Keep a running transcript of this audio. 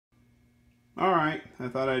Alright, I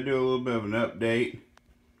thought I'd do a little bit of an update.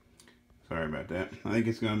 Sorry about that. I think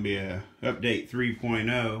it's going to be a update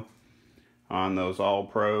 3.0 on those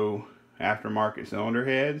All-Pro aftermarket cylinder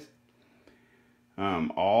heads.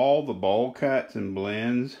 All the bowl cuts and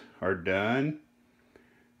blends are done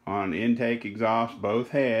on intake exhaust both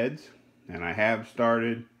heads, and I have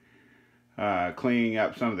started cleaning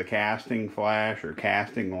up some of the casting flash or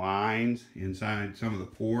casting lines inside some of the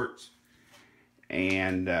ports,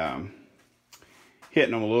 and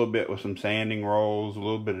hitting them a little bit with some sanding rolls, a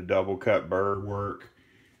little bit of double cut burr work.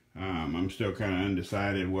 I'm still kind of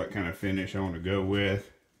undecided what kind of finish I want to go with,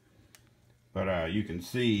 but you can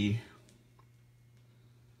see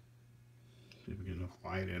if we get enough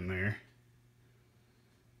light in there,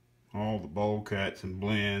 all the bowl cuts and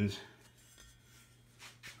blends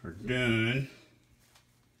are done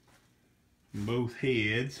in both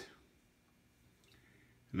heads.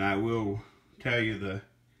 And I will tell you the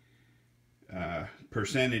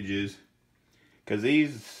percentages, because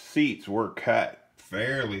these seats were cut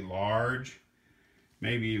fairly large,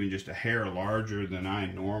 maybe even just a hair larger than I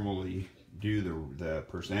normally do the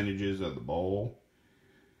percentages of the bowl.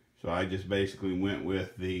 So I just basically went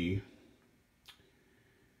with the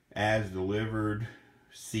as delivered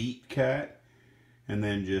seat cut, and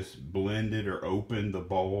then just blended or opened the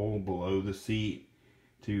bowl below the seat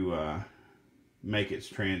to make its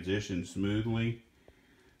transition smoothly.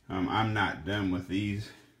 I'm not done with these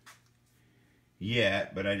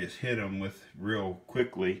yet, but I just hit them with real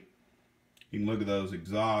quickly. You can look at those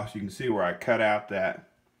exhausts. You can see where I cut out that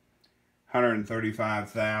 135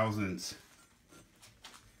 thousandths.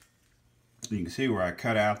 You can see where I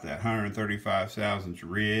cut out that 135 thousandths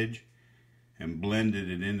ridge and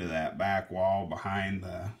blended it into that back wall behind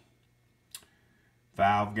the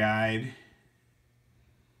valve guide.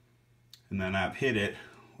 And then I've hit it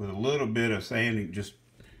with a little bit of sanding, just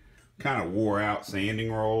kind of wore out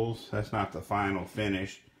sanding rolls. That's not the final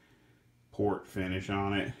finish, port finish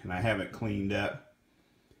on it. And I haven't cleaned up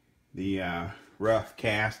the rough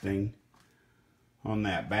casting on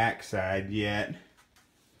that back side yet.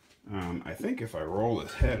 I think if I roll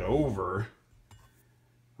this head over,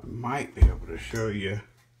 I might be able to show you.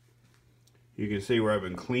 You can see where I've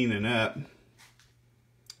been cleaning up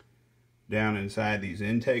down inside these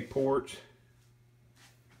intake ports.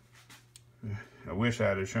 I wish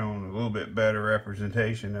I'd have shown a little bit better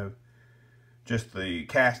representation of just the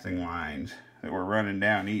casting lines that were running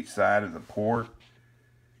down each side of the port.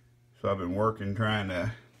 So I've been working trying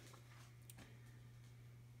to,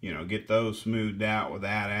 you know, get those smoothed out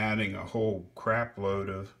without adding a whole crap load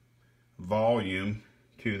of volume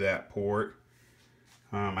to that port.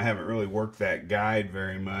 I haven't really worked that guide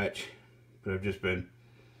very much, but I've just been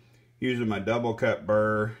using my double cut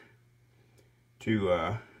burr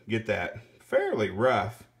to get that fairly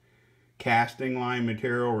rough casting line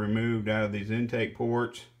material removed out of these intake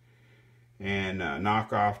ports, and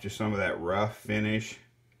knock off just some of that rough finish,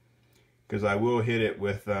 because I will hit it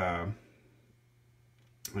with I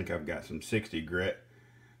think I've got some 60 grit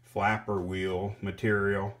flapper wheel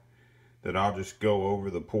material that I'll just go over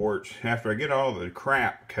the porch after I get all the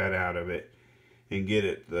crap cut out of it and get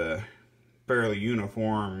it the fairly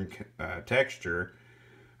uniform texture.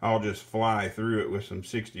 I'll just fly through it with some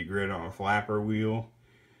 60 grit on a flapper wheel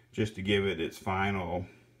just to give it its final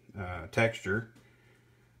texture.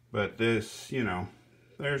 But this, you know,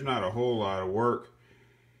 there's not a whole lot of work.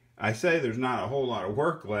 I say there's not a whole lot of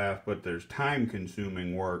work left, but there's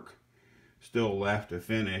time-consuming work still left to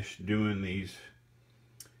finish doing these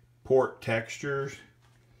port textures,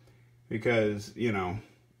 because, you know,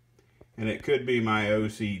 and it could be my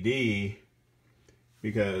OCD,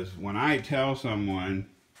 because when I tell someone,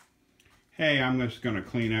 hey, I'm just going to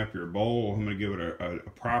clean up your bowl, I'm going to give it a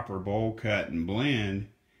proper bowl cut and blend,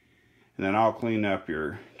 and then I'll clean up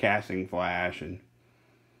your casting flash and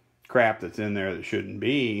crap that's in there that shouldn't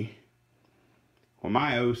be. Well,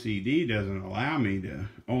 my OCD doesn't allow me to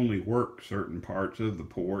only work certain parts of the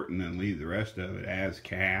port and then leave the rest of it as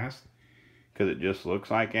cast, because it just looks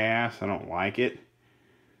like ass. I don't like it.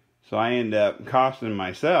 So I end up costing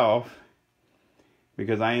myself,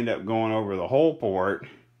 because I end up going over the whole port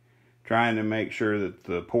trying to make sure that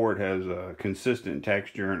the port has a consistent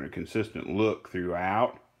texture and a consistent look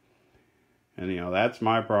throughout. And, you know, that's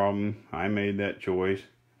my problem. I made that choice.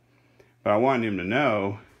 But I wanted him to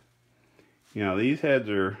know, you know, these heads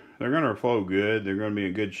they're going to flow good. They're going to be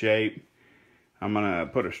in good shape. I'm going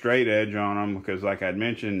to put a straight edge on them because, like I'd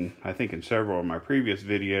mentioned, I think in several of my previous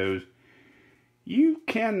videos, you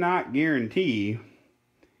cannot guarantee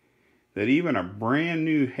that even a brand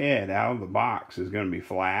new head out of the box is going to be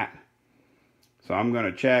flat. So I'm going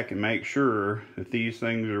to check and make sure that these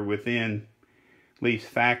things are within least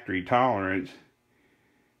factory tolerance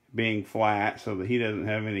being flat so that he doesn't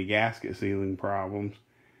have any gasket sealing problems.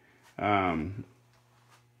 As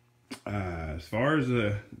far as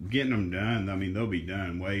getting them done, I mean, they'll be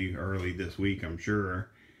done way early this week, I'm sure.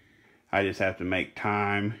 I just have to make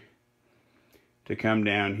time to come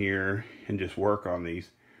down here and just work on these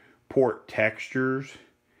port textures.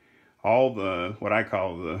 All the, what I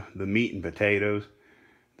call the meat and potatoes,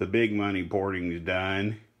 the big money porting is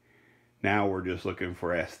done. Now we're just looking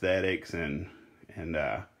for aesthetics and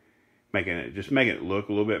making it look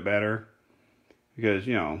a little bit better. Because,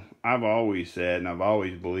 you know, I've always said and I've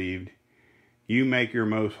always believed, you make your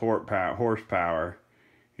most horsepower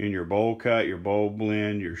in your bowl cut, your bowl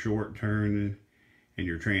blend, your short turn, and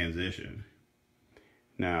your transition.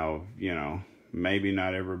 Now, you know, maybe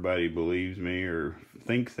not everybody believes me or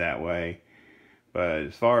thinks that way, but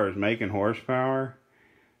as far as making horsepower,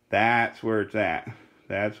 that's where it's at.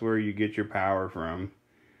 That's where you get your power from.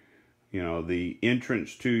 You know, the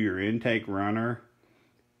entrance to your intake runner,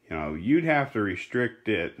 you know, you'd have to restrict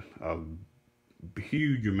it a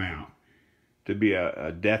huge amount to be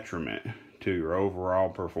a detriment to your overall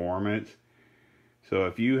performance. So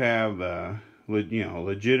if you have a, you know,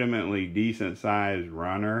 legitimately decent sized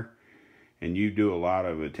runner and you do a lot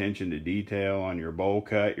of attention to detail on your bowl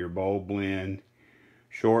cut, your bowl blend,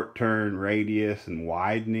 short turn radius and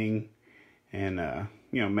widening, and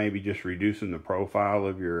you know, maybe just reducing the profile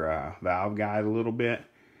of your valve guide a little bit,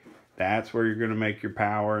 that's where you're going to make your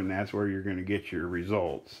power, and that's where you're going to get your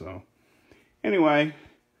results. So anyway,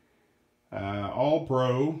 all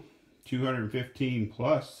pro 215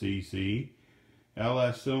 plus cc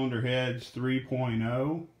LS cylinder heads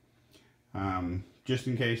 3.0. Just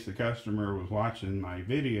in case the customer was watching my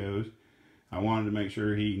videos, I wanted to make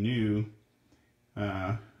sure he knew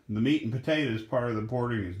the meat and potatoes part of the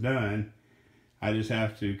porting is done. I just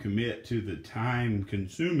have to commit to the time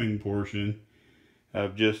consuming portion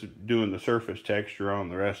of just doing the surface texture on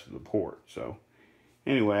the rest of the port. So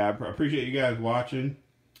anyway, I appreciate you guys watching.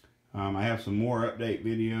 I have some more update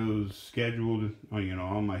videos scheduled, you know,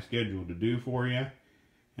 on my schedule to do for you,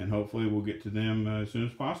 and hopefully we'll get to them as soon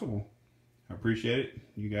as possible. I appreciate it.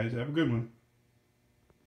 You guys have a good one.